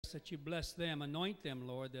ask that you bless them, anoint them,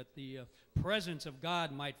 Lord, that the presence of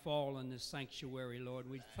God might fall in this sanctuary, Lord.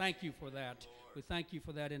 We thank you for that. We thank you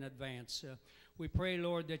for that in advance. We pray,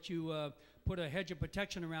 Lord, that you put a hedge of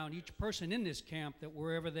protection around each person in this camp, that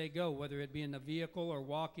wherever they go, whether it be in a vehicle or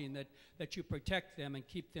walking, that you protect them and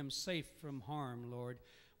keep them safe from harm, Lord.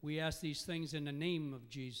 We ask these things in the name of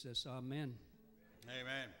Jesus. Amen.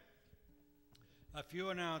 Amen. A few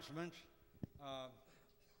announcements.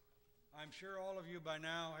 I'm sure all of you by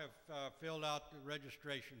now have filled out the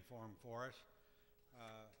registration form for us.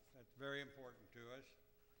 That's very important to us.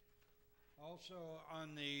 Also,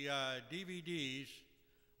 on the DVDs,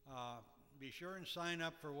 be sure and sign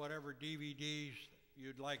up for whatever DVDs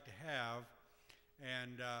you'd like to have.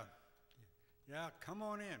 And yeah, come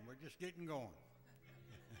on in. We're just getting going.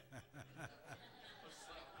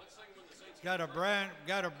 Got a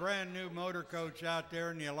brand new motor coach out there,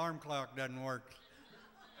 and the alarm clock doesn't work.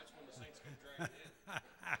 That's when the saints come dragging in.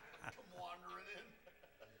 Come wandering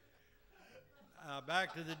in.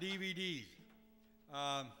 Back to the DVDs.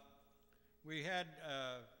 We had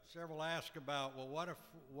several ask about, well,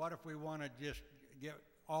 what if we want to just get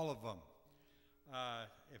all of them?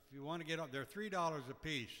 If you want to get, they're $3 a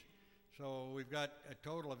piece. So we've got a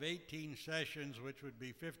total of 18 sessions, which would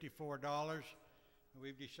be $54.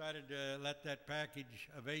 We've decided to let that package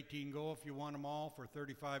of 18 go if you want them all for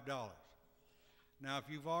 $35. Now, if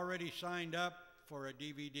you've already signed up for a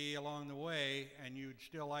DVD along the way and you'd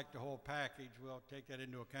still like the whole package, we'll take that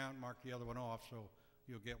into account and mark the other one off so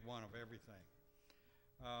you'll get one of everything.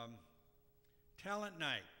 Talent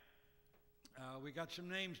night. We got some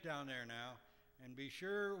names down there now, and be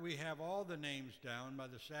sure we have all the names down by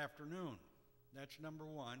this afternoon. That's number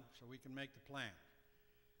one, so we can make the plan.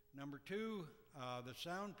 Number two, the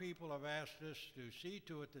sound people have asked us to see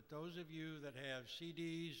to it that those of you that have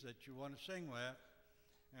CDs that you want to sing with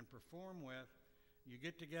and perform with, you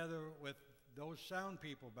get together with those sound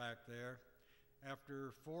people back there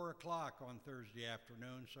after 4 o'clock on Thursday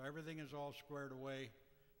afternoon, so everything is all squared away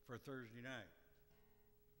for Thursday night.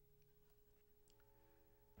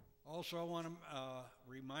 Also, I want to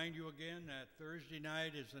remind you again that Thursday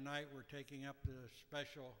night is the night we're taking up the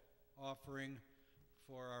special offering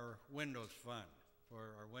for our Windows Fund,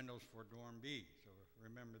 for our Windows for Dorm B, so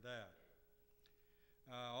remember that.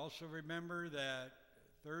 Also remember that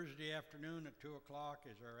Thursday afternoon at 2 o'clock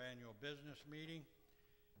is our annual business meeting,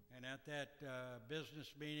 and at that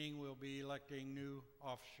business meeting we'll be electing new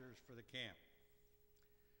officers for the camp.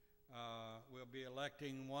 We'll be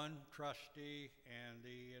electing one trustee and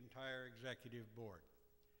the entire executive board.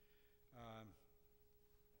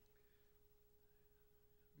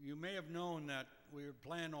 You may have known that we were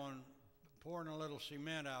planning on pouring a little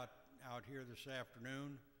cement out here this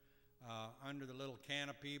afternoon under the little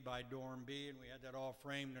canopy by Dorm B, and we had that all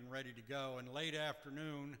framed and ready to go. And late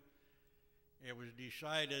afternoon, it was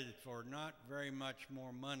decided for not very much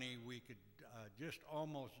more money, we could just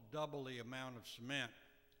almost double the amount of cement.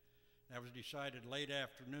 That was decided late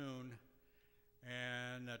afternoon,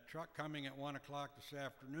 and a truck coming at 1 o'clock this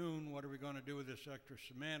afternoon, what are we going to do with this extra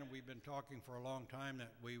cement? And we've been talking for a long time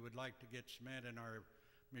that we would like to get cement in our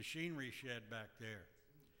machinery shed back there.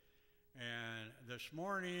 And this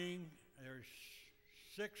morning, there's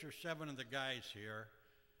 6 or 7 of the guys here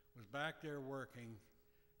was back there working,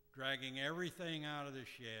 dragging everything out of the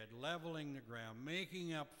shed, leveling the ground,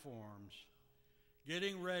 making up forms,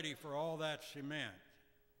 getting ready for all that cement.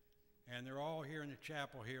 And they're all here in the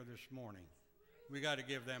chapel here this morning. We got to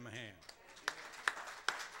give them a hand.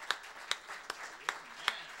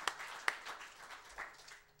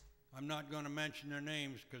 I'm not going to mention their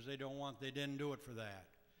names because they didn't do it for that.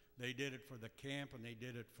 They did it for the camp, and they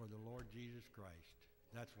did it for the Lord Jesus Christ.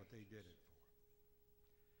 That's what they did it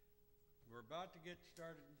for. We're about to get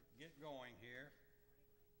going here.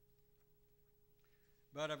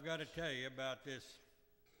 But I've got to tell you about this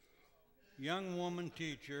young woman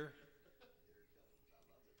teacher,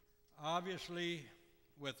 obviously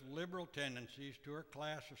with liberal tendencies to her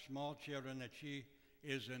class of small children, that she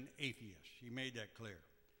is an atheist. She made that clear.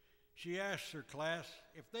 She asked her class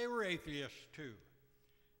if they were atheists too.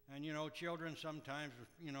 And you know, children sometimes,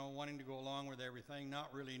 wanting to go along with everything,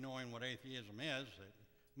 not really knowing what atheism is. It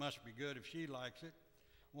must be good if she likes it.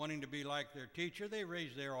 Wanting to be like their teacher, they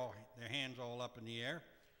raised their hands all up in the air.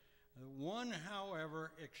 One,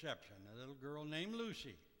 however, exception, a little girl named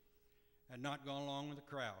Lucy, had not gone along with the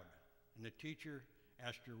crowd. And the teacher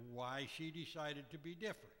asked her why she decided to be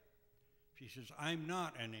different. She says, "I'm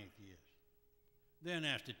not an atheist." Then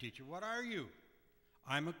asked the teacher, "What are you?"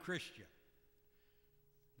 "I'm a Christian."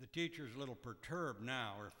 The teacher's a little perturbed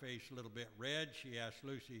now, her face a little bit red. She asked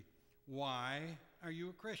Lucy, "Why are you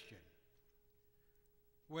a Christian?"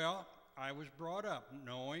 Well, I was brought up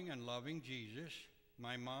knowing and loving Jesus.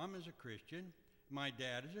 My mom is a Christian. My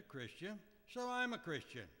dad is a Christian. So I'm a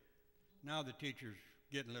Christian. Now the teacher's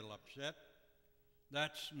getting a little upset.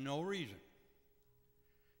 That's no reason.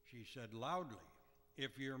 She said loudly,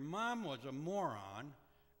 if your mom was a moron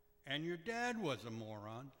and your dad was a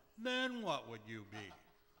moron, then what would you be?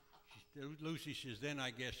 Lucy says, then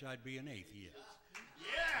I guess I'd be an atheist.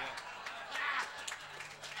 Yeah!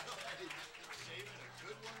 Saving a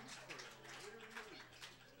good one for later in the week.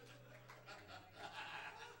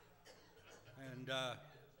 And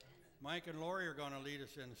Mike and Lori are going to lead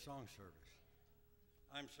us in a song service.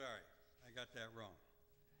 I'm sorry, I got that wrong.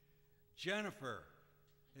 Jennifer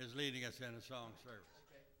is leading us in a song service.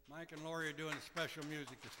 Okay. Mike and Lori are doing special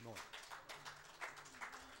music this morning.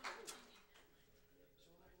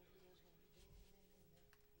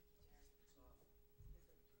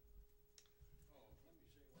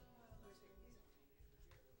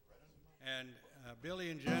 And Billy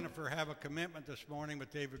and Jennifer have a commitment this morning,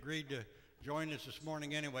 but they've agreed to join us this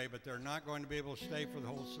morning anyway, but they're not going to be able to stay for the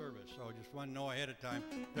whole service. So I just want to know ahead of time,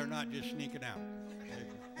 they're not just sneaking out. Okay?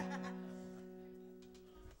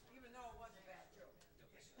 Even though it was a bad joke.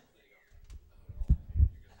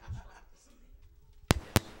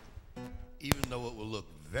 Even though it will look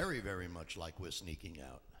very, very much like we're sneaking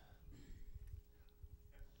out.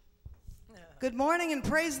 Good morning and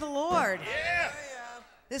praise the Lord. Yeah!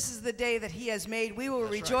 This is the day that he has made. We will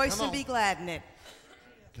That's right. rejoice Come and on. be glad in it.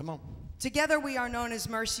 Come on. Together we are known as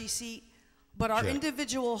Mercy Seat, but our Sure.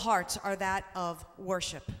 individual hearts are that of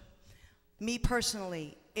worship. Me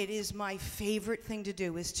personally, it is my favorite thing to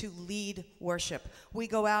do is to lead worship. We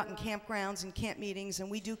go out in campgrounds and camp meetings and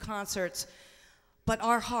we do concerts, but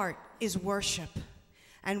our heart is worship.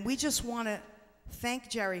 And we just want to thank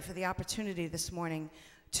Jerry for the opportunity this morning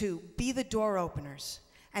to be the door openers.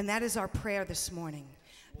 And that is our prayer this morning,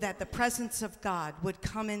 that the presence of God would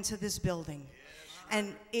come into this building.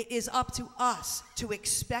 And it is up to us to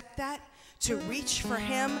expect that, to reach for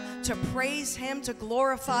him, to praise him, to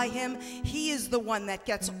glorify him. He is the one that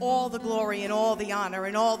gets all the glory and all the honor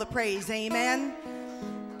and all the praise. Amen.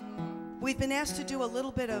 We've been asked to do a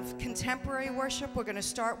little bit of contemporary worship. We're going to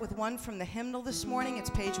start with one from the hymnal this morning. It's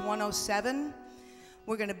page 107.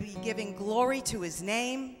 We're going to be giving glory to his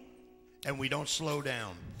name. And we don't slow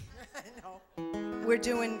down. We're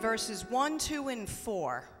doing verses 1, 2, and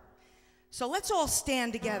 4. So let's all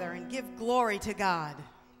stand together and give glory to God.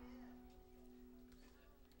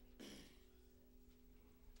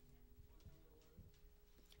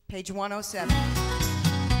 Page 107.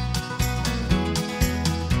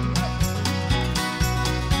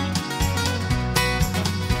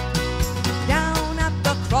 Down at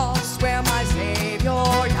the cross where my Savior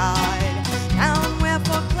died, down where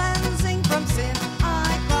for cleansing from sin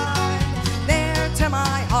I cried, there to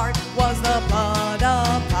my heart was the blood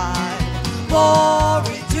applied.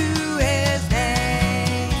 Glory to his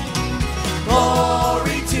name.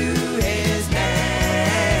 Glory to his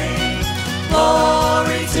name.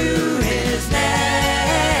 Glory to his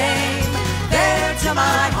name. There to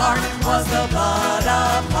my heart was the blood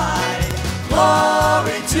applied.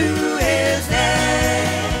 Glory to his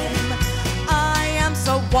name. I am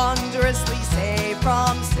so wondrously saved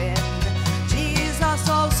from sin. Jesus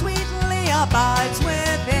so sweetly abides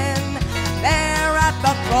within. There at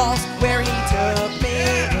the cross where he took me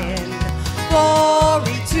in.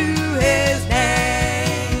 Glory to his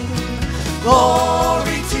name.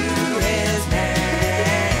 Glory to his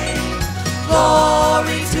name.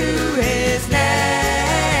 Glory to his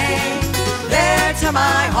name. There to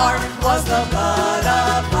my heart was the blood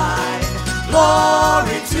applied.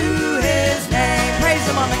 Glory to his name. Praise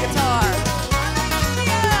him on the guitar.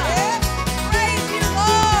 Praise you,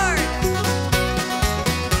 Lord.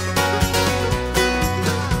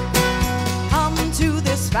 Come to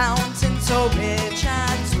this fountain so rich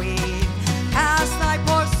and sweet. Cast thy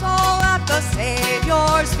poor soul at the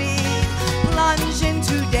Savior's feet. Plunge in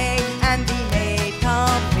today and be made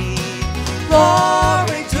complete.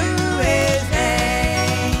 Glory to his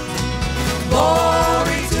name.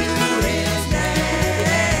 Glory to his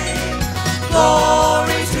name.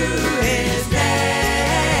 Glory to his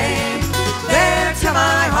name. There to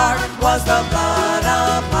my heart was the blood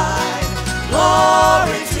applied.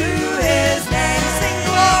 Glory to his name. Sing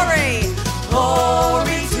glory.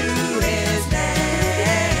 Glory to his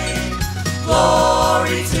name.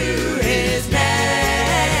 Glory to his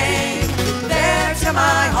name.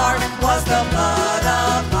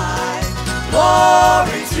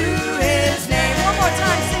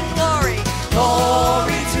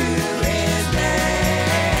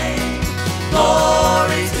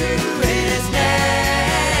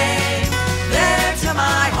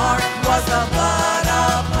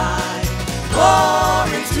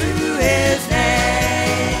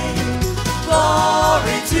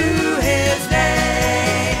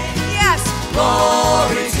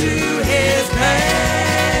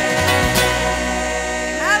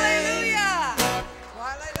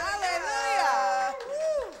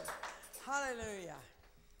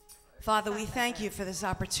 Father, we thank you for this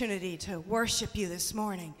opportunity to worship you this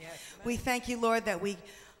morning. We thank you, Lord, that we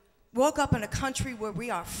woke up in a country where we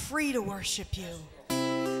are free to worship you.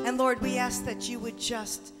 And Lord, we ask that you would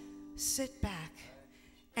just sit back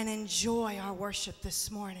and enjoy our worship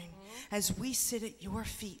this morning as we sit at your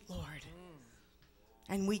feet, Lord.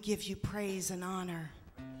 And we give you praise and honor.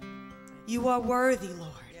 You are worthy,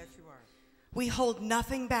 Lord. Yes, you are. We hold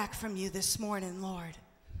nothing back from you this morning, Lord.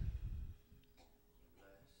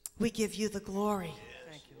 We give you the glory.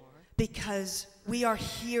 Thank you, Lord. Because we are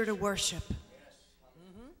here to worship.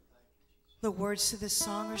 The words to this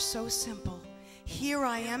song are so simple. Here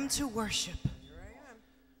I am to worship. Here I am.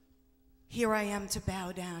 Here I am to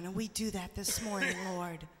bow down. And we do that this morning,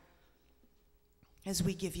 Lord, as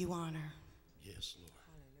we give you honor. Yes, Lord.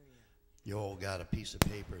 You all got a piece of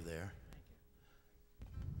paper there.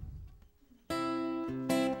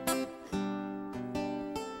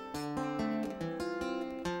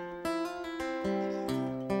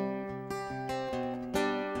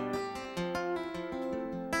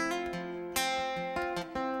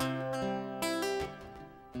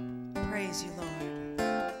 Praise you, Lord.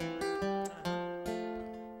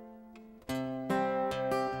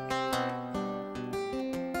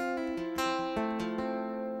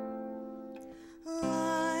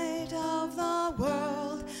 Light of the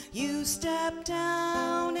world, you step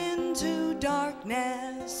down into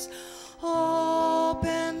darkness.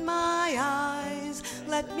 Open my eyes,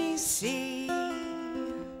 let me see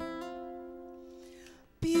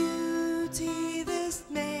beauty this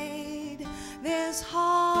made, this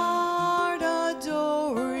heart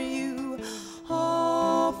adore you.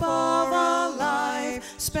 Hope of a life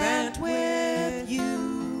spent with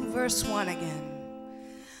you. Verse 1 again.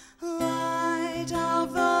 Light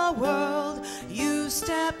of the world, you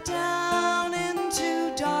step down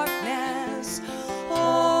into darkness.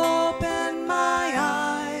 Open my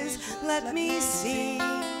eyes, let me see.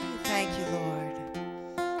 Thank you, Lord.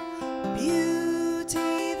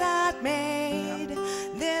 Beauty that made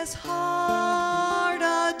this heart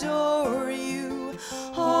adore you.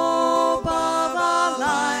 Hope of a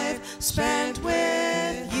life spent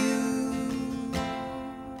with you.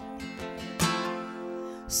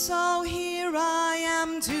 So here I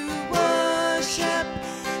am to worship.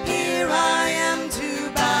 Here I am to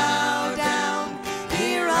bow down.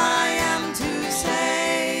 Here I am to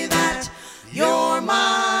say that you're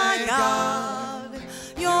my God.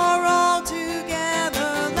 You're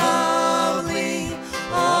altogether lovely,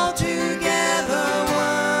 altogether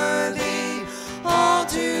worthy,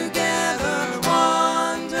 altogether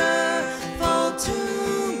wonderful to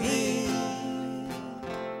me.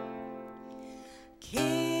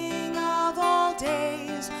 King of all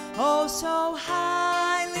days, oh so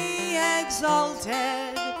highly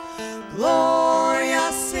exalted,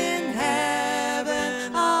 glorious in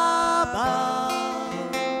heaven above.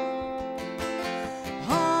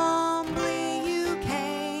 Humbly you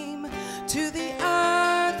came to the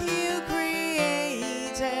earth you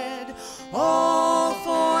created, all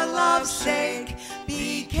for love's sake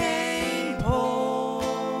became poor.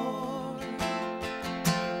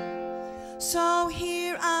 So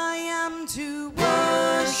here I am to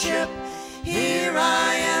worship. Here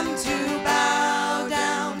I am to bow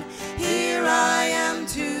down. Here I am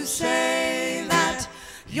to say that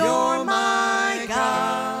you're my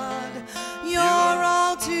God. You're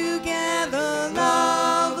altogether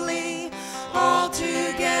lovely,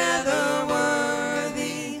 altogether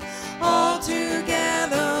worthy,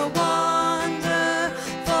 altogether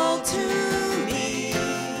wonderful to me.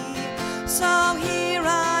 So here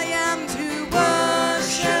I am to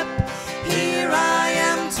worship. Here I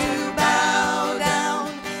am to bow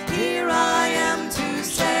down. Here I am to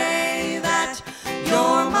say that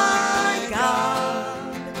you're my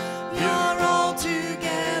God. You're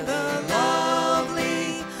altogether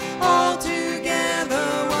lovely,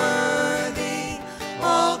 altogether worthy,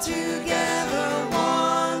 altogether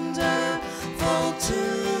wonderful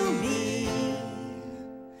to me.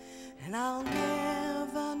 And I'll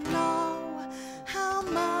never know how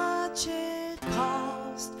much it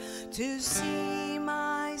cost to see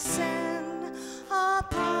my sin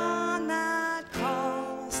upon that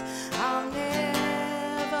cross. I'll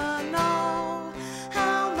never know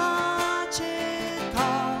how much it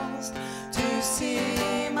cost to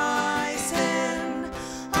see my sin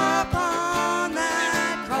upon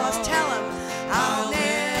that cross. Tell him.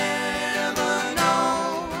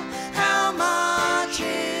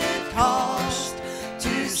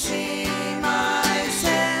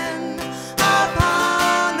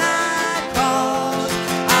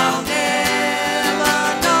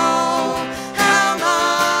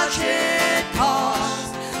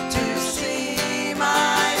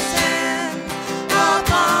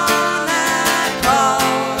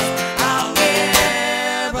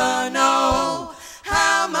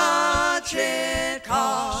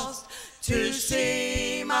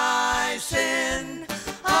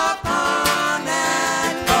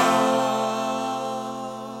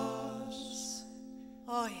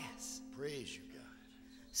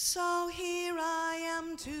 Here I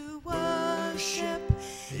am to worship,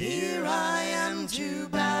 here I am to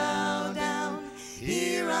bow down,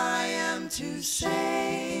 here I am to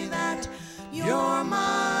say that you're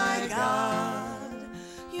my God.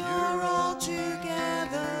 You're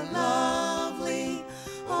altogether lovely,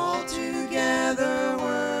 altogether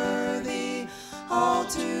worthy,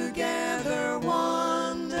 altogether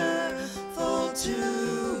wonderful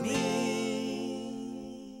to me.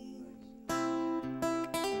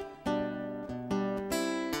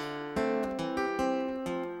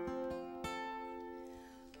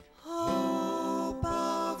 Hope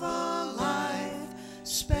of a life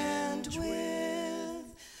spent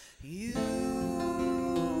with you.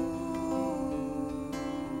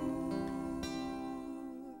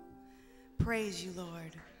 Praise you,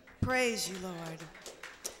 Lord. Praise you, Lord.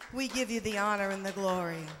 We give you the honor and the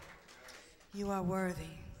glory. You are worthy.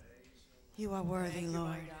 You are worthy,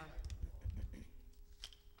 Lord.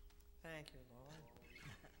 Thank you,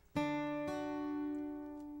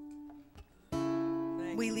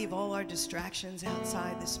 Lord. We leave all our distractions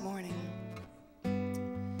outside this morning.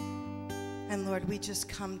 And Lord, we just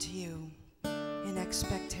come to you in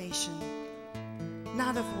expectation,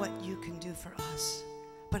 not of what you can do for us,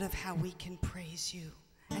 but of how we can praise you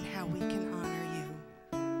and how we can honor you.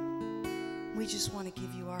 We just want to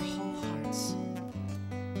give you our whole hearts.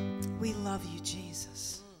 We love you,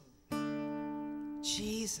 Jesus.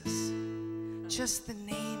 Jesus. Just the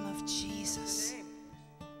name of Jesus.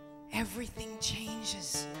 Everything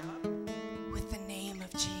changes with the name of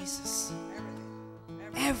Jesus.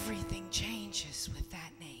 Everything changes with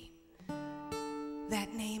that name.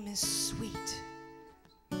 That name is sweet.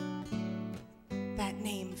 That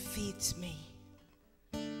name feeds me.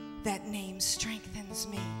 That name strengthens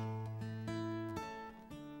me.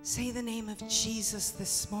 Say the name of Jesus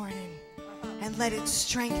this morning and let it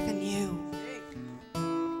strengthen you.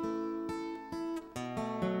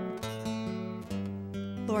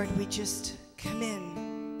 Lord, we just come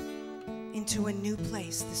into a new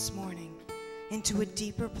place this morning, into a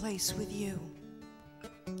deeper place with you,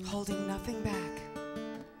 holding nothing back.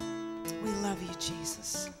 We love you,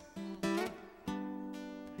 Jesus.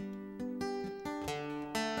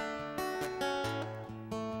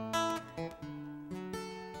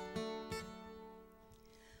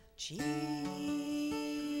 Jesus,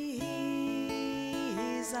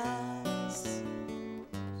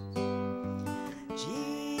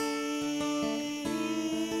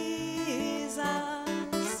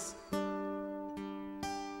 Jesus,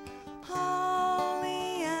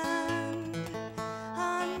 holy and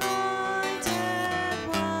anointed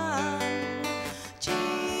one, Jesus,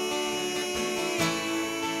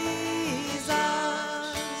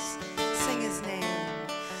 sing his name,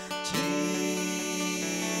 Jesus.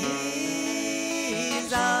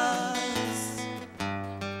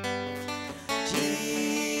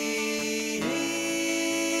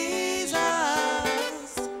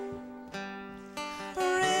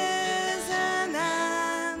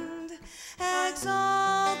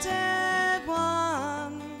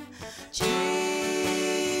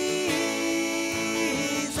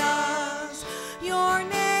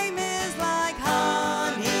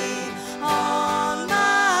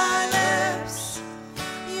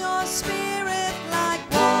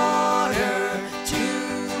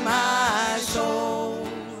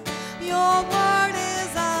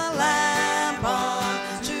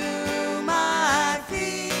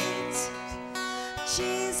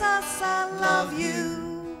 Jesus, I love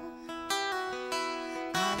you.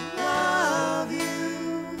 I love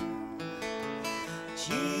you. Jesus.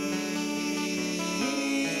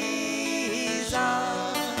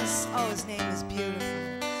 Oh, his name is beautiful.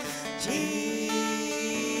 Jesus.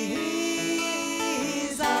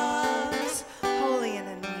 Holy and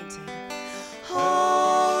anointed.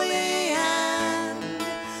 Holy and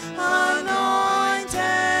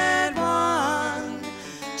anointed one.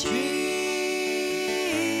 Jesus.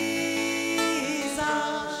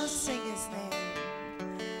 Sing his name.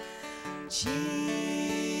 Jesus.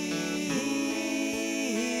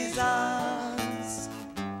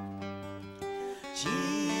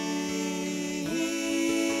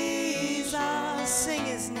 Jesus. Sing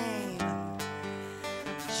his name.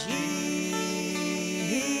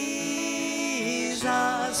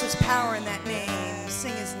 Jesus. There's power in that name.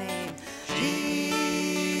 Sing his name. Jesus.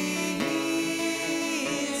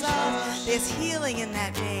 There's healing in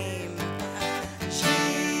that name. Jesus.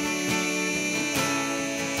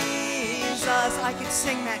 I could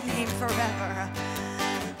sing that name forever.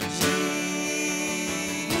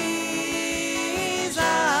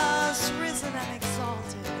 Jesus. Risen and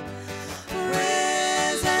exalted.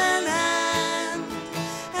 Risen and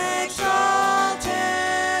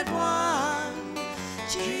exalted one.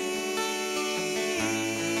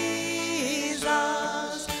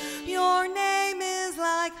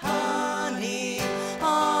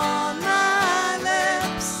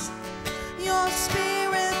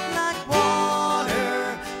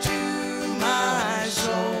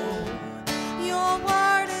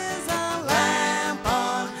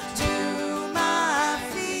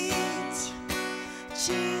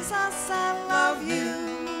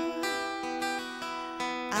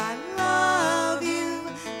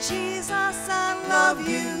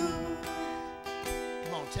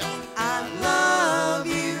 Tell him. I love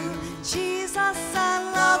you, Jesus,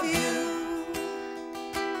 I love you.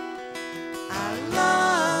 I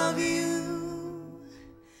love you,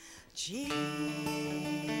 Jesus.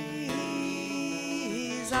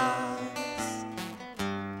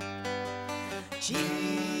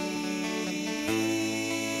 Jesus,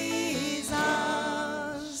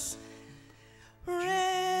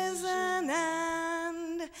 risen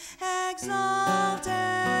and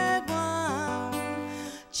exalted one,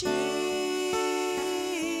 Jesus.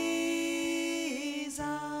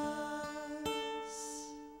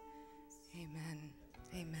 Amen.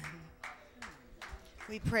 Amen.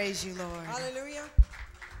 We praise you, Lord. Hallelujah.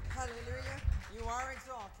 Hallelujah. You are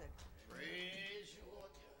exalted. Praise you, Lord.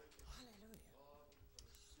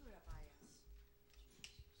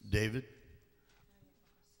 David,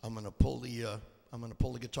 I'm gonna pull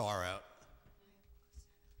the guitar out.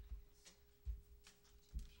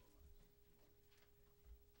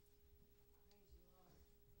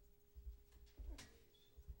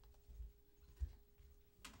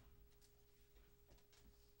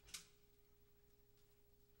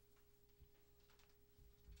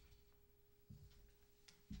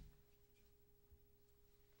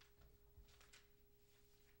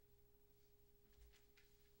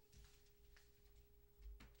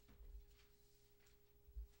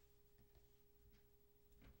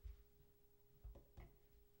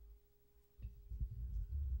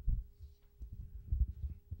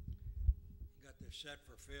 Got this set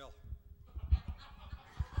for Phil.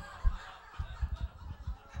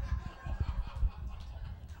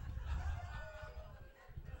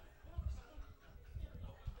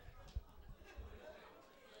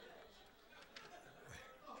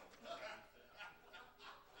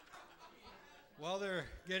 While they're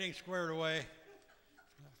getting squared away, a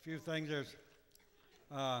few things. There's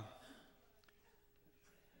a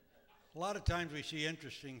lot of times we see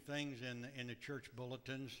interesting things in the church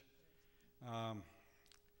bulletins.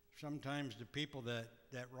 Sometimes the people that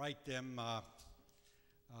write them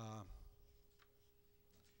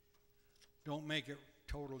don't make it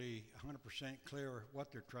totally 100% clear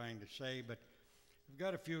what they're trying to say, but we've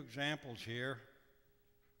got a few examples here.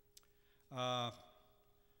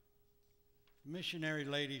 Missionary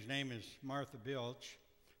lady's name is Martha Bilch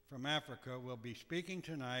from Africa will be speaking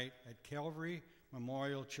tonight at Calvary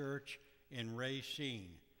Memorial Church in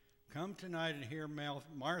Racine. Come tonight and hear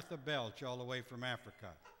Martha Belch all the way from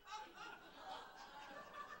Africa.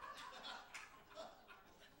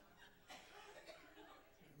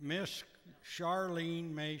 Miss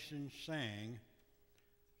Charlene Mason sang,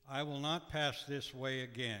 "I will not pass this way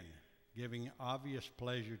again," giving obvious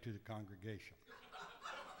pleasure to the congregation.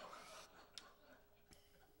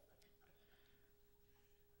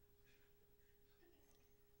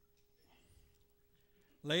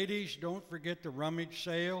 Ladies, don't forget the rummage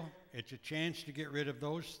sale. It's a chance to get rid of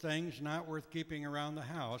those things not worth keeping around the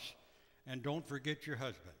house, and don't forget your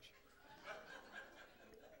husbands.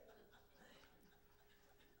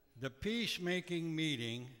 The peacemaking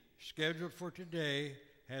meeting scheduled for today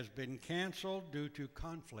has been canceled due to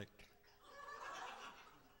conflict.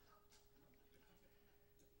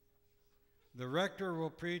 The rector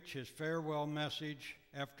will preach his farewell message,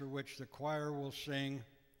 after which the choir will sing,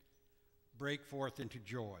 "Break Forth into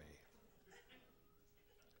Joy."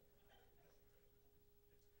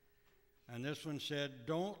 And this one said,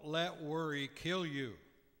 "Don't let worry kill you.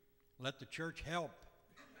 Let the church help."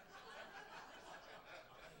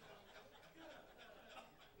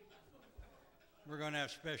 We're going to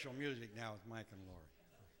have special music now with Mike and Lori.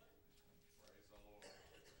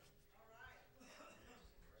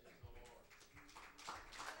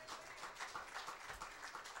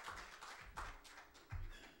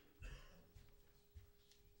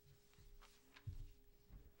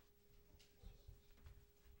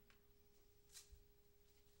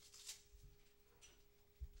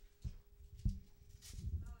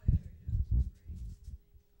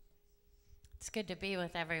 It's good to be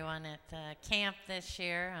with everyone at camp this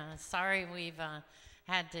year. Sorry we've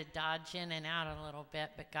had to dodge in and out a little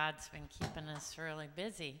bit, but God's been keeping us really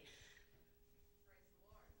busy.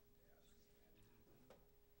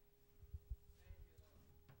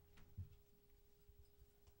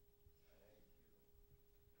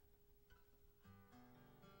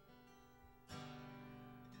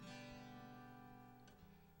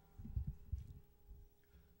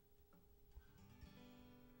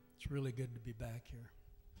 It's really good to be back here.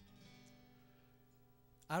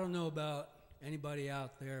 I don't know about anybody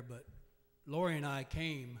out there, but Lori and I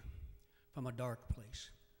came from a dark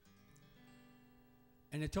place.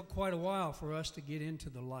 And it took quite a while for us to get into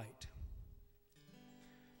the light.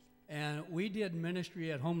 And we did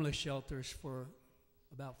ministry at homeless shelters for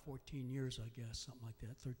about 14 years, I guess, something like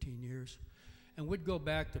that, 13 years. And we'd go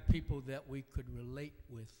back to people that we could relate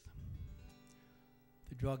with.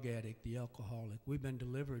 The drug addict, the alcoholic. We've been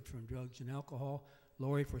delivered from drugs and alcohol.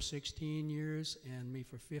 Lori for 16 years and me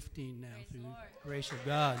for 15 now, Praise through Lord. the grace of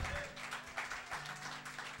God.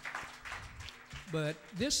 But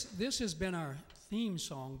this has been our theme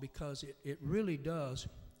song because it really does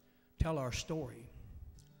tell our story.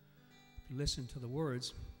 If you listen to the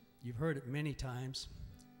words, you've heard it many times.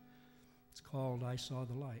 It's called I Saw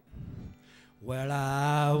the Light. Well,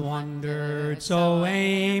 I wandered so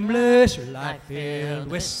aimless, life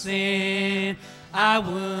filled with sin, I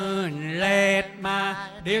wouldn't let my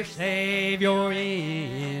dear Savior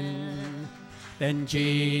in. Then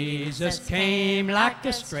Jesus came like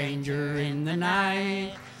a stranger in the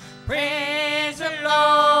night. Praise the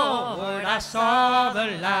Lord, I saw the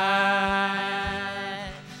light.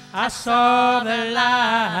 I saw the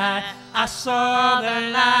light. I saw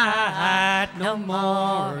the light. No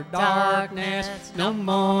more darkness, no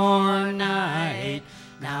more night.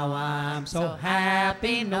 Now I'm so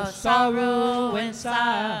happy, no sorrow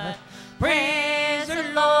inside. Praise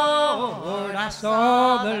the Lord, I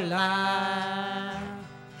saw the light.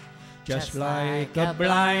 Just like a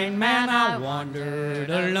blind man I wandered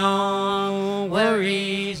alone,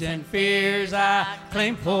 worries and fears I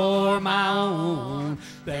claimed for my own.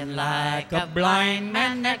 Then like a blind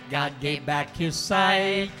man that God gave back his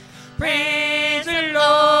sight, praise the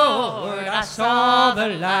Lord, I saw the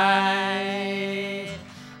light.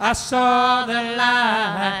 I saw the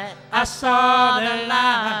light, I saw the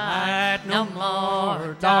light. No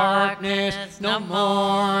more darkness, no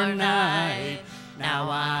more night. Now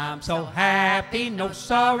I'm so happy, no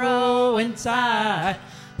sorrow inside.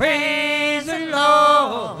 Praise the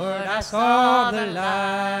Lord, I saw the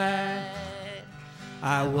light.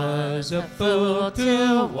 I was a fool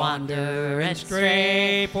to wander and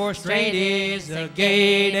stray, for straight is the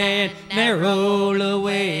gate and narrow the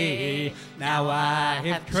way. Now I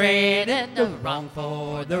have traded the wrong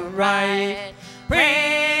for the right.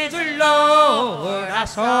 Praise the Lord, I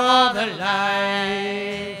saw the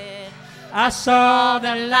light. I saw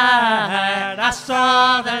the light, I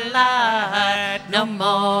saw the light. No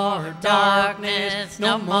more darkness,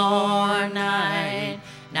 no more night.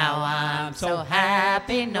 Now I'm so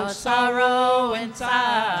happy, no sorrow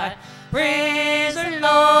inside. Praise the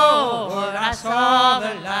Lord, I saw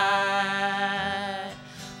the light.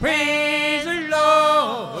 Praise the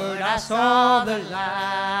Lord, I saw the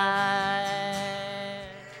light.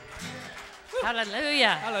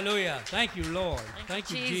 Hallelujah. Hallelujah. Thank you, Lord. Thank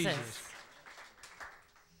you, Jesus.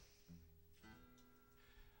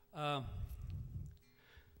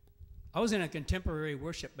 I was in a contemporary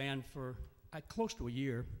worship band for close to a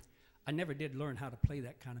year. I never did learn how to play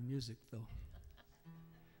that kind of music, though.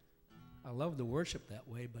 I love to worship that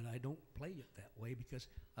way, but I don't play it that way because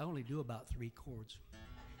I only do about 3 chords.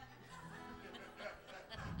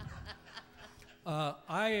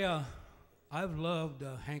 I've loved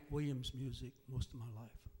Hank Williams' music most of my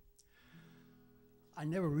life. I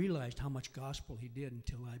never realized how much gospel he did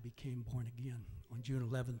until I became born again on June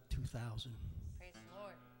 11, 2000. Praise the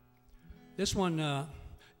Lord. This one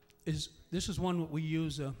this is one that we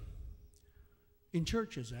use in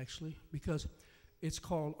churches, actually, because it's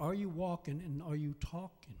called Are You Walking and Are You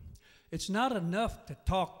Talking? It's not enough to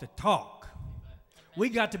talk the talk. We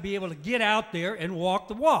got to be able to get out there and walk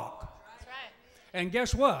the walk. That's right. And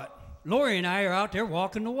guess what? Lori and I are out there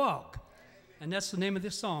walking the walk. And that's the name of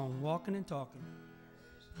this song, Walking and Talking.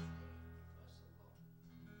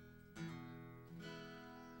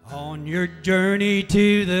 On your journey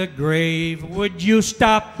to the grave, would you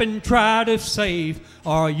stop and try to save?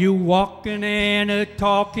 Are you walking and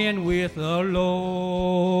talking with the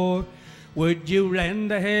Lord? Would you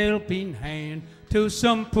lend a helping hand to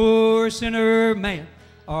some poor sinner man?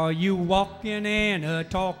 Are you walking and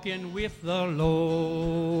talking with the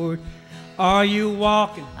Lord? Are you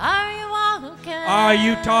walking? Are you walking? Are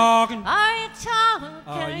you talking? Are you talking?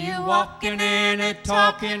 Are you walking and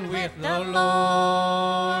talking with the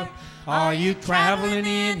Lord? Are you traveling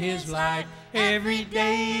in His light every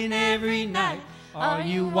day and every night? Are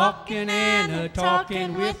you walking and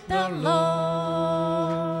talking with the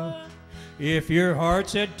Lord? If your heart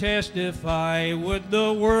said testify, would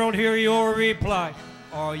the world hear your reply?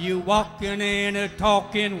 Are you walking and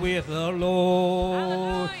talking with the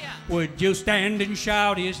Lord? Hallelujah. Would you stand and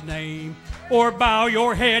shout His name or bow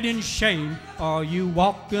your head in shame? Are you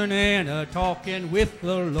walking and talking with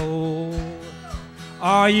the Lord?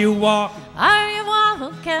 Are you walking? Are you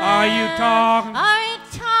walking? Are you talking? Are you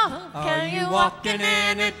talking? Are you walking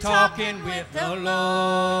and talking with the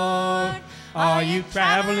Lord? Are you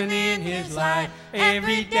traveling in His light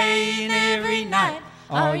every day and every night?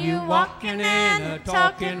 Are you walking and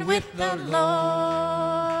talking with the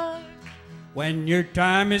Lord? When your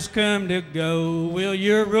time has come to go, will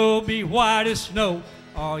your robe be white as snow?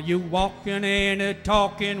 Are you walking and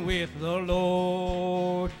talking with the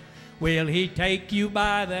Lord? Will He take you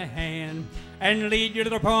by the hand and lead you to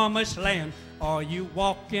the promised land? Are you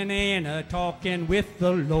walking and talking with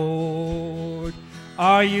the Lord?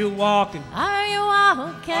 Are you walking? Are you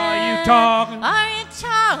walking? Are you talking? Are you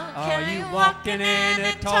talking? Are you walking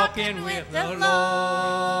and talking with the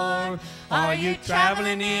Lord? Are you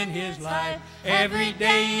traveling in His light every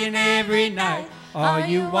day and every night? Are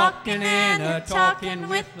you walking and talking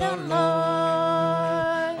with the Lord?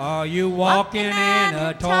 Are you walking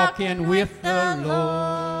and talking with the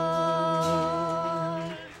Lord?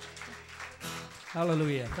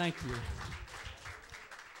 Hallelujah. Thank you.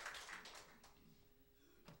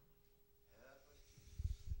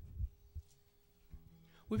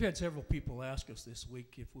 We've had several people ask us this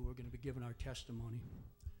week if we were going to be giving our testimony.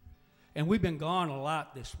 And we've been gone a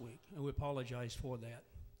lot this week, and we apologize for that.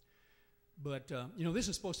 But, this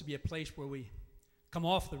is supposed to be a place where we come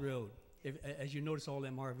off the road, as you notice all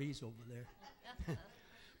them RVs over there.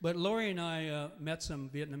 But Lori and I met some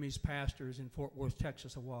Vietnamese pastors in Fort Worth,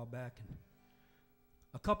 Texas a while back. And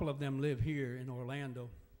a couple of them live here in Orlando.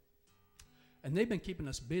 And they've been keeping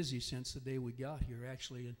us busy since the day we got here,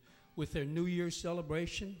 actually. And with their New Year's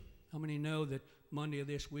celebration, how many know that Monday of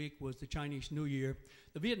this week was the Chinese New Year?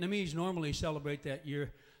 The Vietnamese normally celebrate that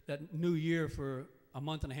New Year for a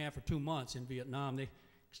month and a half or 2 months in Vietnam. They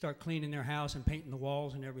start cleaning their house and painting the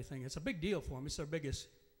walls and everything. It's a big deal for them. It's their biggest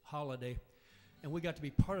holiday. And we got to be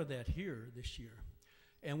part of that here this year.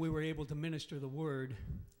 And we were able to minister the word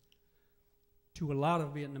to a lot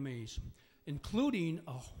of Vietnamese, including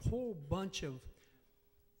a whole bunch of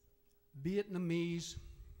Vietnamese,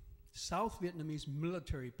 South Vietnamese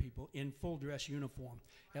military people in full dress uniform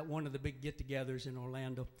at one of the big get-togethers in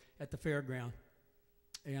Orlando at the fairground.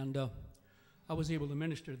 And I was able to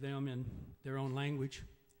minister to them in their own language.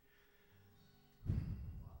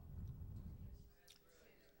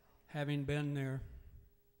 Having been there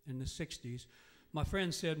in the 60s, my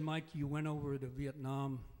friend said, Mike, you went over to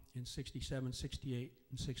Vietnam in 67, 68,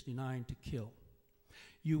 and 69 to kill.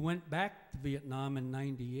 You went back to Vietnam in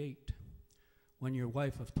 98. When your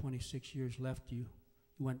wife of 26 years left you,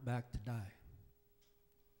 you went back to die.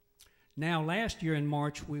 Now, last year in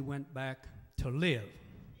March, we went back to live.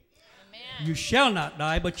 Amen. You shall not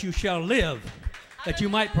die, but you shall live, that you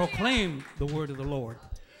might proclaim the word of the Lord.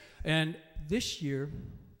 And this year,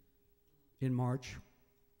 in March,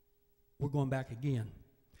 we're going back again.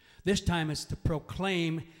 This time it's to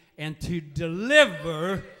proclaim and to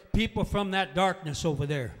deliver people from that darkness over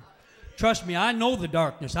there. Trust me, I know the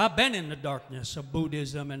darkness. I've been in the darkness of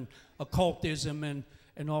Buddhism and occultism and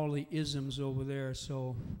all the isms over there.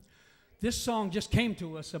 So this song just came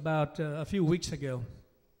to us about a few weeks ago.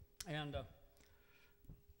 And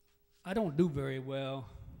I don't do very well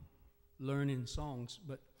learning songs,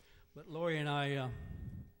 but Lori and I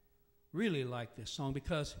really like this song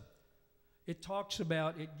because it talks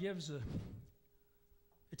about a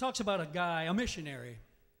guy, a missionary.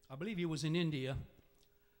 I believe he was in India.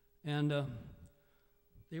 And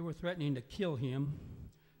they were threatening to kill him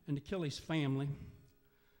and to kill his family.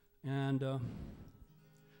 And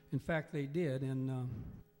in fact, they did. And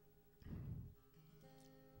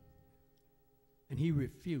he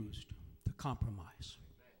refused to compromise.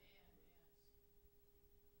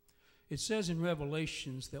 It says in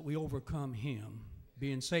Revelations that we overcome him,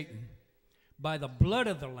 being Satan, by the blood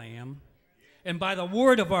of the Lamb and by the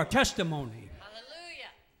word of our testimony.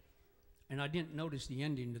 And I didn't notice the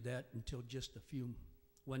ending to that until just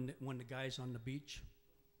when the guy's on the beach.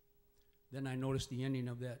 Then I noticed the ending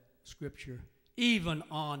of that scripture, even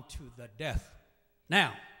on to the death.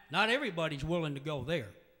 Now, not everybody's willing to go there.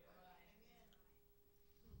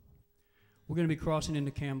 We're going to be crossing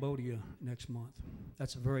into Cambodia next month.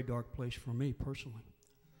 That's a very dark place for me personally.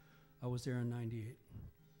 I was there in 98.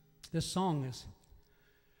 This song is,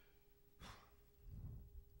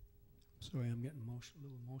 sorry, I'm getting a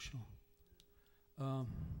little emotional.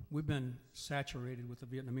 We've been saturated with the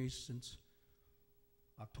Vietnamese since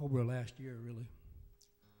October of last year, really.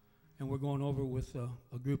 And we're going over with a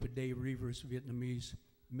group of Dave Reaver's Vietnamese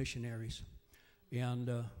missionaries.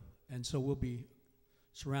 And so we'll be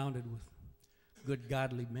surrounded with good,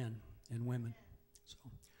 godly men and women. So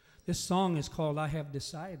this song is called I Have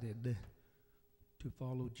Decided to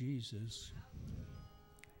Follow Jesus.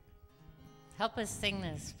 Help us sing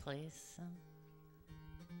this, please.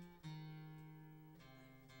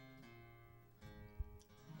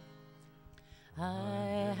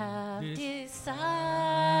 I have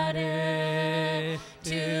decided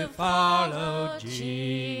to follow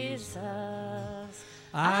Jesus.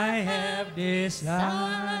 I have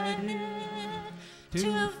decided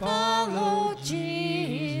to follow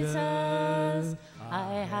Jesus.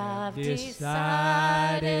 I have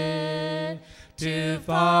decided to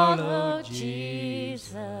follow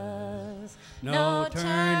Jesus. No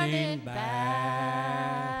turning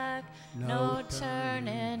back, no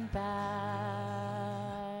turning back.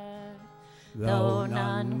 Though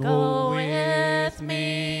none go with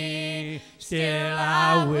me, still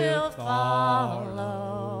I will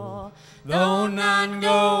follow. Though none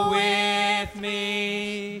go with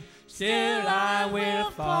me, still I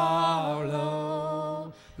will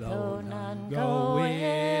follow. Though none go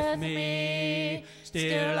with me,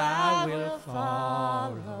 still I will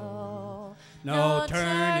follow. No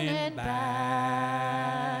turning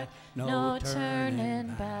back, no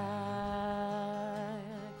turning back.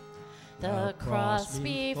 The cross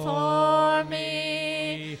before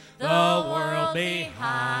me, the world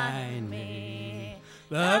behind me.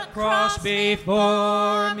 The cross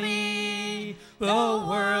before me, the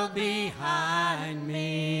world behind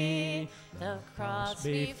me. The cross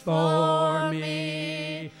before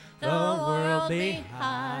me, the world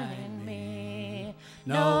behind me.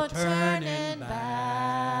 No turning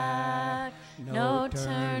back, no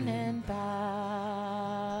turning back.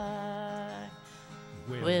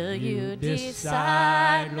 Will you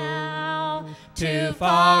decide now to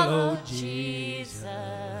follow Jesus?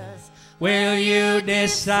 Will you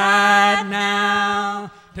decide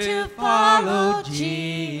now to follow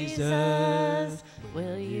Jesus?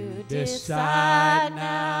 Will you decide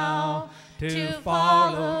now to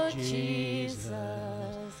follow Jesus?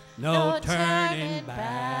 No turning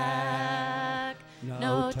back,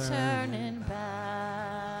 no turning back.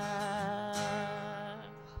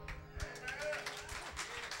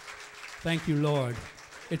 Thank you, Lord.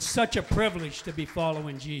 It's such a privilege to be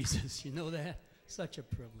following Jesus. You know that? Such a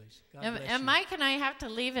privilege. God bless And you. Mike and I have to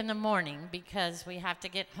leave in the morning because we have to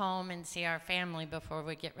get home and see our family before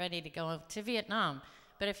we get ready to go to Vietnam.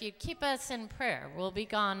 But if you keep us in prayer, we'll be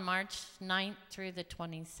gone March 9th through the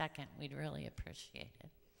 22nd. We'd really appreciate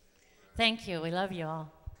it. Thank you. We love you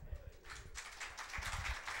all.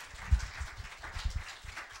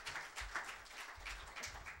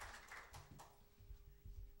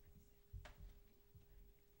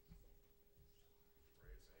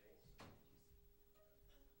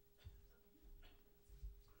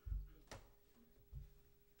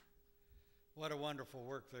 What a wonderful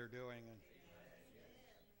work they're doing. And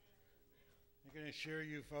I can assure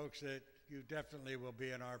you folks that you definitely will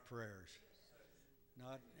be in our prayers.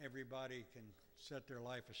 Not everybody can set their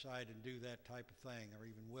life aside and do that type of thing, or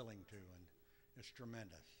even willing to, and it's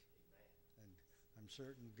tremendous. And I'm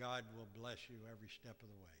certain God will bless you every step of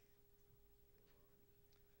the way.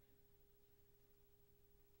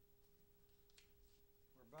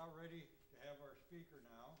 We're about ready to have our speaker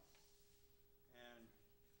now. And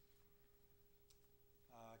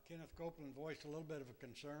Kenneth Copeland voiced a little bit of a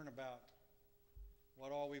concern about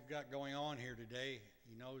what all we've got going on here today.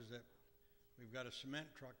 He knows that we've got a cement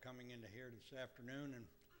truck coming into here this afternoon, and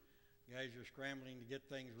guys are scrambling to get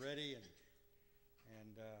things ready. And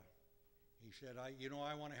he said, I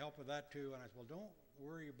want to help with that too. And I said, well, don't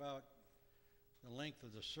worry about the length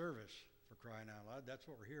of the service, for crying out loud.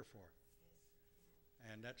 That's what we're here for.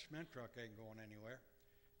 And that cement truck ain't going anywhere.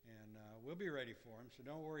 And we'll be ready for him, so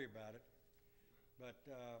don't worry about it. But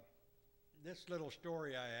this little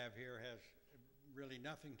story I have here has really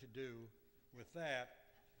nothing to do with that,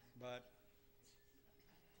 but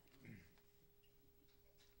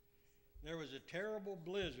there was a terrible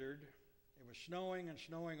blizzard. It was snowing and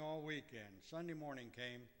snowing all weekend. Sunday morning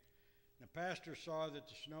came. The pastor saw that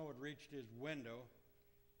the snow had reached his window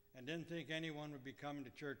and didn't think anyone would be coming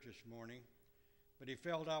to church this morning, but he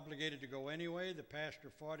felt obligated to go anyway. The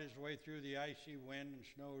pastor fought his way through the icy wind and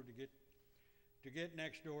snow to get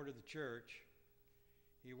next door to the church.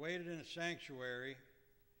 He waited in a sanctuary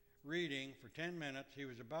reading for 10 minutes. He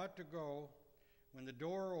was about to go when the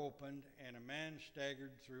door opened and a man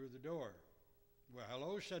staggered through the door. Well,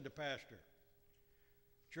 hello, said the pastor.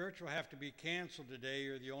 Church will have to be canceled today.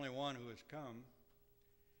 You're the only one who has come.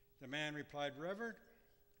 The man replied, Reverend,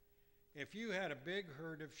 if you had a big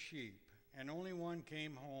herd of sheep and only one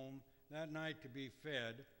came home that night to be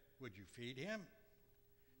fed, would you feed him?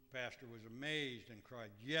 The pastor was amazed and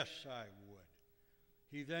cried, yes, I would.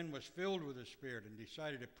 He then was filled with the Spirit and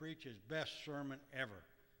decided to preach his best sermon ever.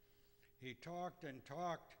 He talked and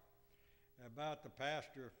talked about the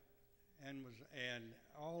pastor and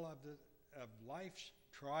all of life's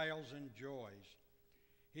trials and joys.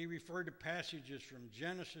 He referred to passages from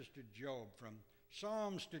Genesis to Job, from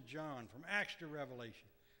Psalms to John, from Acts to Revelation.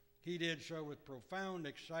 He did so with profound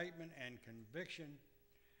excitement and conviction.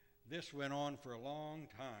 This went on for a long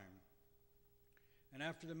time. And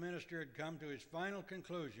after the minister had come to his final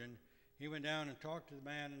conclusion, he went down and talked to the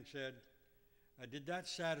man and said, "Did that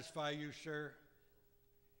satisfy you, sir?"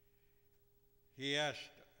 He asked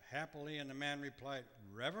happily, and the man replied,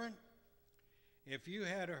 "Reverend, if you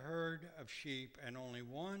had a herd of sheep and only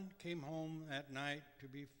one came home at night to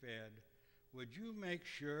be fed, would you make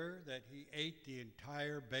sure that he ate the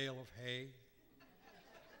entire bale of hay?"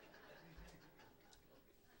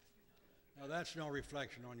 Now, that's no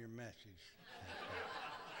reflection on your message.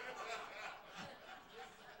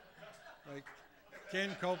 Like,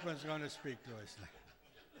 Ken Copeland's going to speak to us now.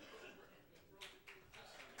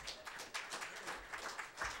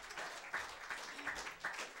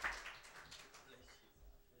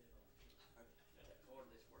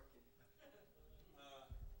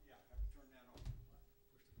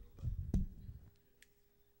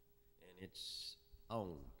 It's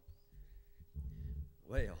on.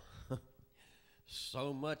 Well,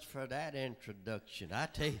 so much for that introduction. I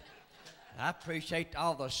tell you, I appreciate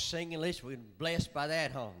all the singing. Listen, we're blessed by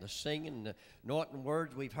that, huh? The singing, the anointing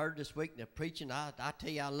words we've heard this week, the preaching. I tell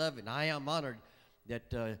you, I love it. And I am honored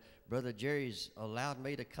that Brother Jerry's allowed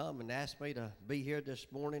me to come and asked me to be here this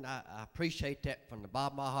morning. I appreciate that from the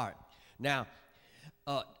bottom of my heart. Now,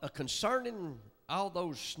 concerning all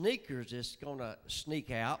those sneakers that's going to sneak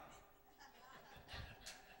out,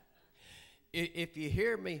 if you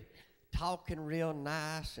hear me talking real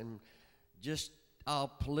nice and just all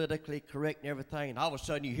politically correct and everything, and all of a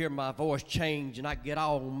sudden you hear my voice change and I get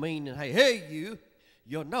all mean and hey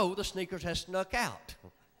you'll know the sneakers has snuck out.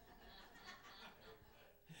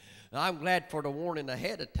 I'm glad for the warning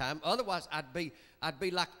ahead of time. Otherwise, I'd be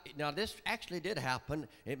like, now this actually did happen.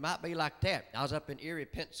 It might be like that. I was up in Erie,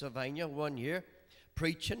 Pennsylvania one year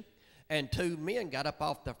preaching, and two men got up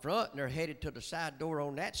off the front, and they're headed to the side door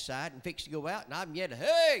on that side and fixed to go out. And I'm yelling,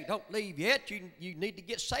 "Hey, don't leave yet. You need to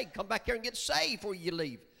get saved. Come back here and get saved before you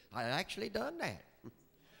leave." I actually done that.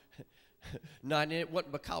 No, and it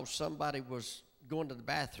wasn't because somebody was going to the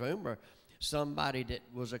bathroom or somebody that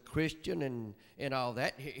was a Christian and all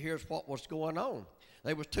that. Here's what was going on.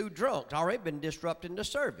 They was two drunks, already been disrupting the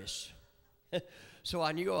service. So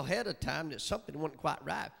I knew ahead of time that something wasn't quite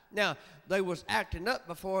right. Now, they was acting up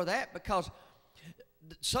before that because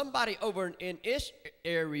somebody over in this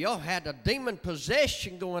area had a demon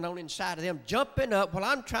possession going on inside of them, jumping up while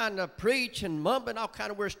I'm trying to preach and mumbling all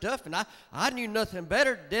kind of weird stuff. And I knew nothing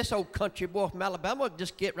better. This old country boy from Alabama would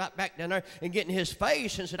just get right back down there and get in his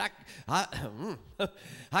face and said,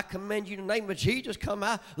 I commend you in the name of Jesus. Come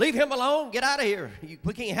out. Leave him alone. Get out of here.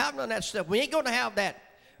 We can't have none of that stuff. We ain't going to have that.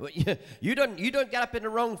 You done got up in the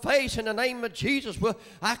wrong face in the name of Jesus. Well,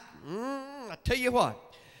 I tell you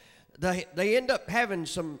what, they end up having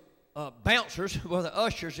some bouncers, well, the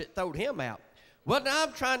ushers that throwed him out. Well, now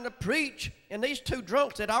I'm trying to preach, and these two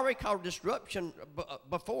drunks that already caused disruption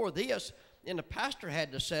before this, and the pastor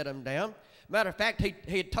had to set them down. Matter of fact,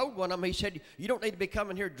 he had told one of them, he said, "You don't need to be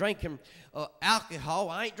coming here drinking alcohol.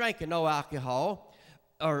 I ain't drinking no alcohol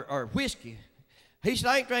or whiskey." He said,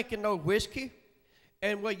 "I ain't drinking no whiskey.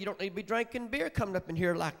 And, well, you don't need to be drinking beer coming up in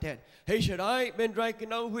here like that." He said, "I ain't been drinking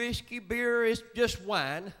no whiskey, beer, it's just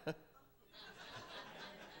wine."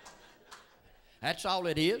 That's all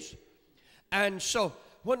it is. And so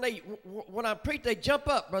when I preach, they jump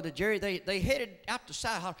up, Brother Jerry. They headed out the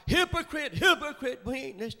side hall. "Hypocrite, hypocrite." We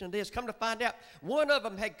ain't listening to this. Come to find out, one of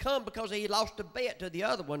them had come because he lost a bet to the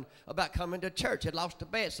other one about coming to church. Had lost a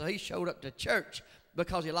bet, so he showed up to church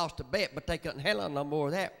because he lost a bet, but they couldn't handle no more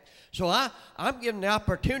of that. So I'm giving the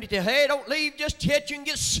opportunity, hey, don't leave just yet. You can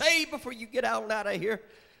get saved before you get out of here.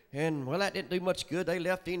 And, well, that didn't do much good. They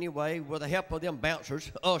left anyway with the help of them bouncers,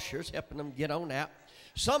 ushers, helping them get on out.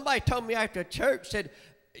 Somebody told me after church, said,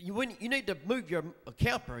 you need to move your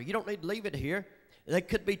camper. You don't need to leave it here. There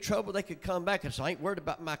could be trouble. They could come back. And so I ain't worried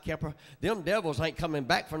about my camper. Them devils ain't coming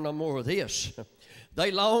back for no more of this. They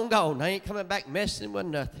long gone. They ain't coming back messing with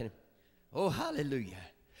nothing. Oh, hallelujah.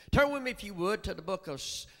 Turn with me, if you would, to the book of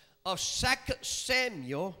 2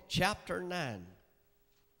 Samuel chapter 9.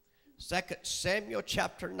 2 Samuel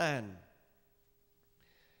chapter 9.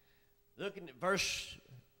 Looking at verse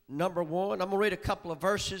number 1. I'm going to read a couple of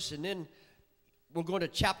verses, and then we're going to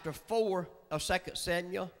chapter 4 of 2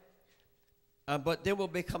 Samuel. But then we'll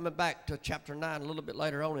be coming back to chapter 9 a little bit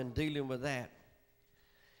later on and dealing with that.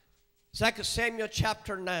 2 Samuel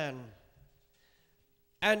chapter 9.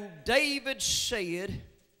 "And David said,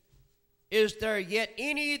 Is there yet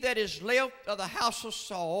any that is left of the house of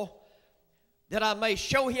Saul that I may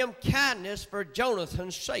show him kindness for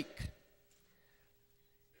Jonathan's sake.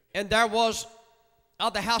 And there was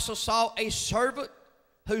of the house of Saul a servant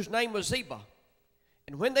whose name was Ziba.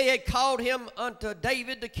 And when they had called him unto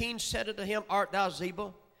David, the king said unto him, Art thou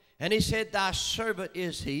Ziba? And he said, Thy servant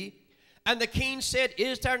is he. And the king said,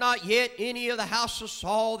 Is there not yet any of the house of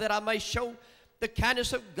Saul that I may show the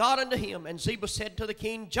kindness of God unto him? And Ziba said to the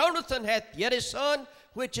king, Jonathan hath yet a son,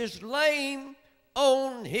 which is lame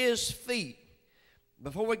on his feet.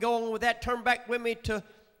 Before we go on with that, turn back with me to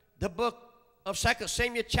the book of 2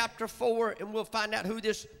 Samuel chapter 4, and we'll find out who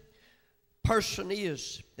this person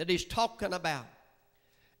is that he's talking about.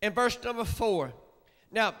 In verse number 4.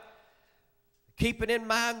 Now, keeping in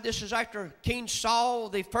mind, this is after King Saul,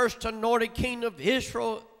 the first anointed king of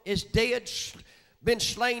Israel, is dead, been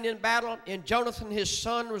slain in battle. And Jonathan, his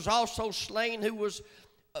son, was also slain, who was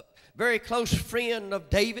a very close friend of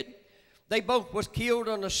David. They both was killed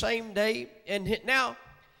on the same day. And now,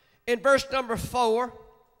 in verse number 4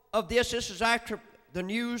 of this is after the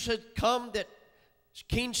news had come that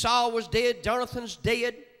King Saul was dead, Jonathan's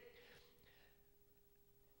dead.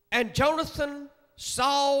 And Jonathan,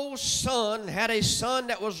 Saul's son, had a son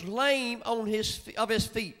that was lame of his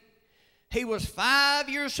feet. He was 5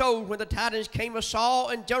 years old when the tidings came of Saul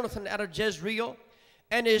and Jonathan out of Jezreel.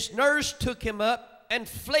 And his nurse took him up and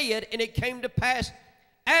fled. And it came to pass,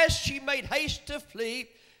 as she made haste to flee,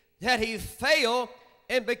 that he fell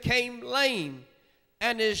and became lame.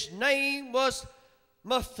 And his name was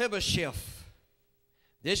Mephibosheth.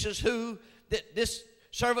 This is who this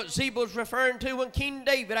servant Ziba was referring to when King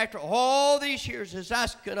David, after all these years, is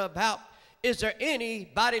asking about, is there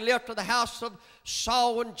anybody left of the house of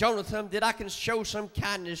Saul and Jonathan that I can show some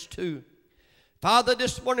kindness to? Father,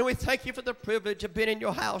 this morning we thank you for the privilege of being in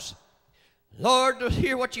your house. Lord, to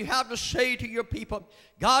hear what you have to say to your people.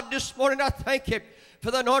 God, this morning I thank you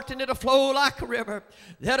for the anointing that'll flow like a river,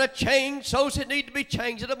 that'll change those that need to be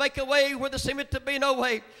changed, that'll make a way where there seemeth to be no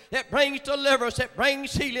way, that brings deliverance, that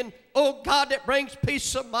brings healing, oh God, that brings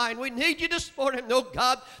peace of mind. We need you this morning, oh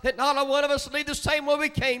God, that not a one of us leave the same way we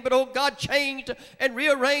came, but oh God, changed and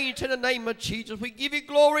rearranged in the name of Jesus. We give you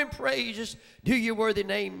glory and praises to your worthy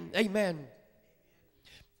name. Amen.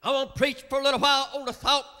 I want to preach for a little while on the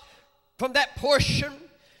thought from that portion,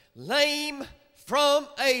 lame from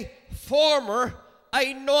a former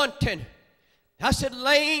anointing. I said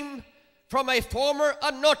lame from a former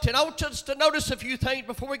anointing. I want us to notice a few things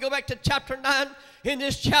before we go back to chapter 9 in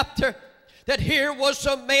this chapter. That here was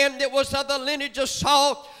a man that was of the lineage of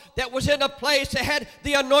Saul, that was in a place that had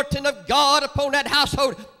the anointing of God upon that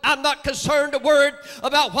household. I'm not concerned a word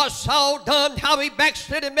about what Saul done, how he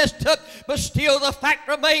backslid and messed up, but still the fact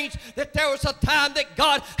remains that there was a time that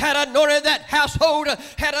God had anointed that household,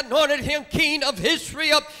 had anointed him king of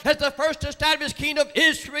Israel, as the first established king of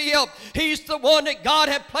Israel. He's the one that God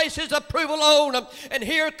had placed his approval on. And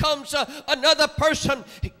here comes another person,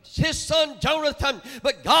 his son Jonathan,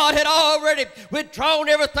 but God had already withdrawn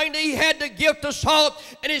everything that he had to give to Saul,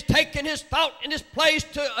 and he's taken his thought and his place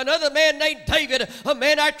to another man named David, a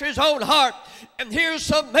man after his own heart. And here's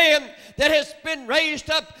a man that has been raised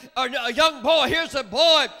up, a young boy. Here's a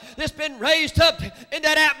boy that's been raised up in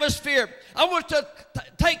that atmosphere. I want to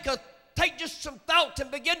take just some thoughts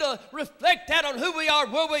and begin to reflect that on who we are,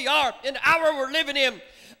 where we are, in the hour we're living in.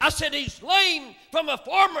 I said he's lame from a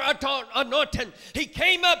former anointing. He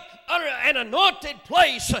came up under an anointed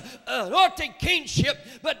place, anointed kingship,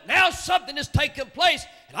 but now something has taken place.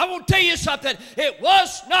 And I want to tell you something. It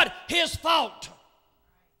was not his fault.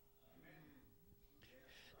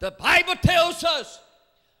 The Bible tells us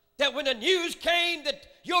that when the news came that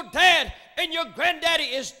your dad and your granddaddy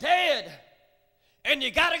is dead, and you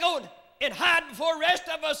got to go and hide before the rest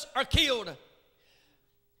of us are killed,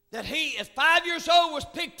 that he, at 5 years old, was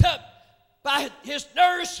picked up by his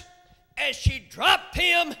nurse, and she dropped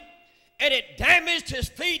him, and it damaged his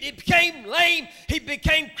feet. He became lame. He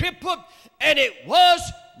became crippled, and it was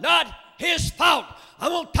not his fault. I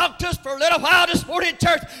want to talk to us for a little while this morning,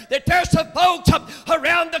 church, that there's some folks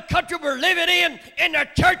around the country we're living in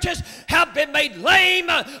their churches have been made lame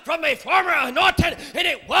from a former anointing, and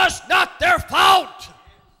it was not their fault.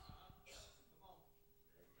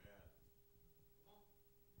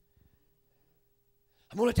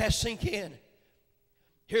 I'm going to let that sink in.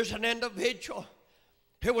 Here's an individual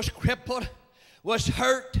who was crippled, was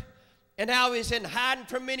hurt, and now he's in hiding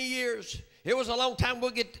for many years. It was a long time.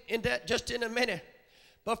 We'll get into that just in a minute.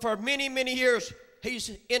 But for many, many years,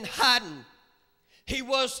 he's in hiding. He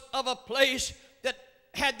was of a place that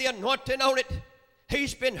had the anointing on it.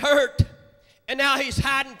 He's been hurt, and now he's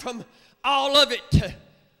hiding from all of it.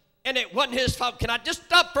 And it wasn't his fault. Can I just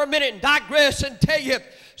stop for a minute and digress and tell you,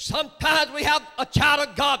 sometimes we have a child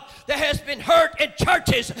of God that has been hurt in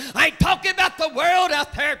churches. I ain't talking about the world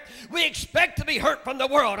out there. We expect to be hurt from the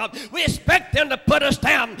world. We expect them to put us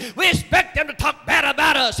down. We expect them to talk bad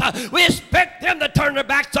about us. We expect them to turn their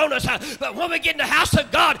backs on us. But when we get in the house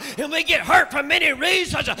of God and we get hurt for many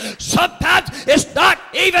reasons, sometimes it's not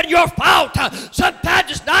even your fault.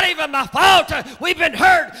 Sometimes it's not even my fault. We've been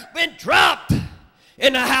hurt, been dropped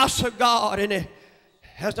in the house of God, and it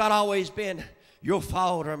has not always been your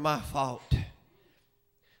fault or my fault.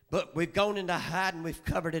 But we've gone into hiding, we've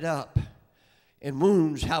covered it up, and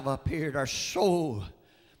wounds have appeared. Our soul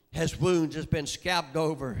has wounds, has been scabbed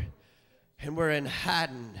over, and we're in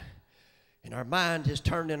hiding, and our mind has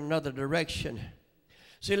turned in another direction.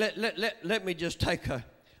 See, let me just take a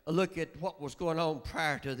look at what was going on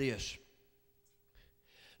prior to this.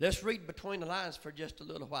 Let's read between the lines for just a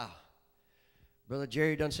little while. Brother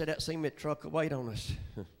Jerry done said that cement truck will wait on us.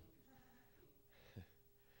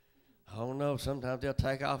 I don't know. Sometimes they'll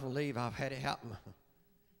take off and leave. I've had it happen.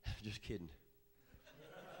 Just kidding.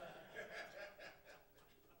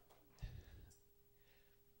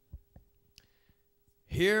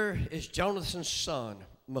 Here is Jonathan's son,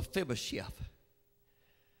 Mephibosheth.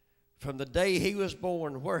 From the day he was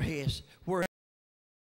born, where